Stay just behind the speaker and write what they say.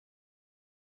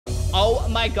Oh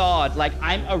my God, like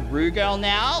I'm a Ru girl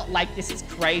now. Like this is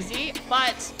crazy,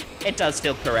 but it does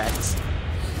feel correct.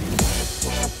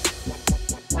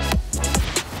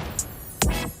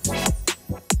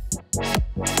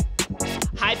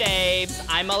 Hi babes,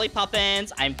 I'm Molly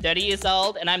Poppinz, I'm 30 years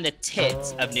old and I'm the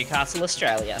tits of Newcastle,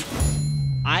 Australia.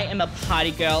 I am a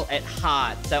party girl at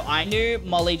heart, so I knew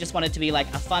Molly just wanted to be like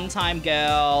a fun time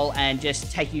girl and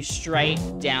just take you straight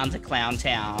down to Clown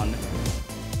Town.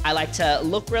 I like to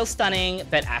look real stunning,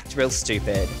 but act real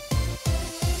stupid.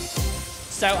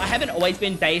 So I haven't always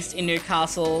been based in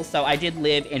Newcastle, so I did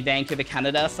live in Vancouver,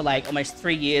 Canada for like almost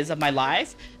 3 years of my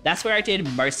life. That's where I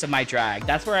did most of my drag.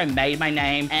 That's where I made my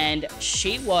name, and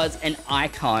she was an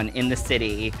icon in the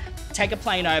city. Take a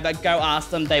plane over, go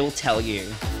ask them, they will tell you.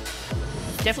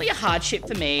 Definitely a hardship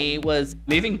for me was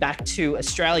moving back to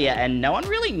Australia and no one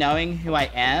really knowing who I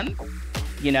am,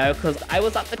 you know, because I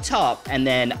was up the top and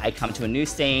then I come to a new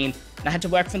scene and I had to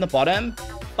work from the bottom,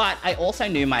 but I also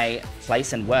knew my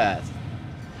place and worth.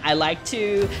 I like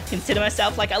to consider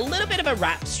myself like a little bit of a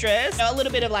rapstress, a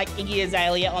little bit of like Iggy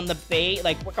Azalea on the beat,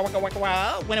 like waka waka waka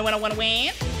waka, winna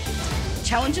win.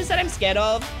 Challenges that I'm scared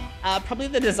of, probably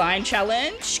the design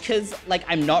challenge, because like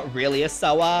I'm not really a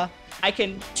sewer. I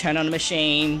can turn on a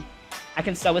machine, I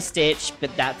can sew a stitch,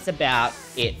 but that's about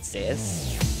it,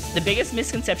 sis. The biggest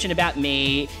misconception about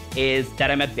me is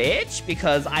that I'm a bitch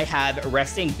because I have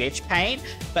resting bitch paint,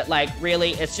 but like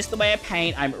really, it's just the way I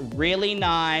paint. I'm really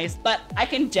nice, but I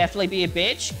can definitely be a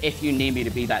bitch if you need me to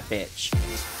be that bitch.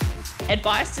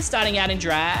 Advice to starting out in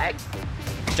drag,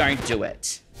 don't do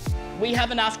it. We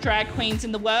have enough drag queens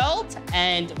in the world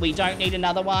and we don't need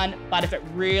another one, but if it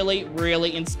really,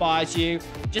 really inspires you,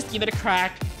 just give it a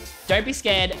crack. Don't be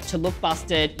scared to look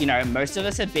busted. You know, most of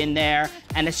us have been there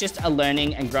and it's just a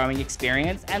learning and growing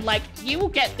experience. And like, you will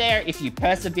get there if you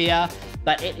persevere,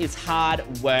 but it is hard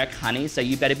work, honey. So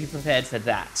you better be prepared for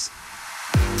that.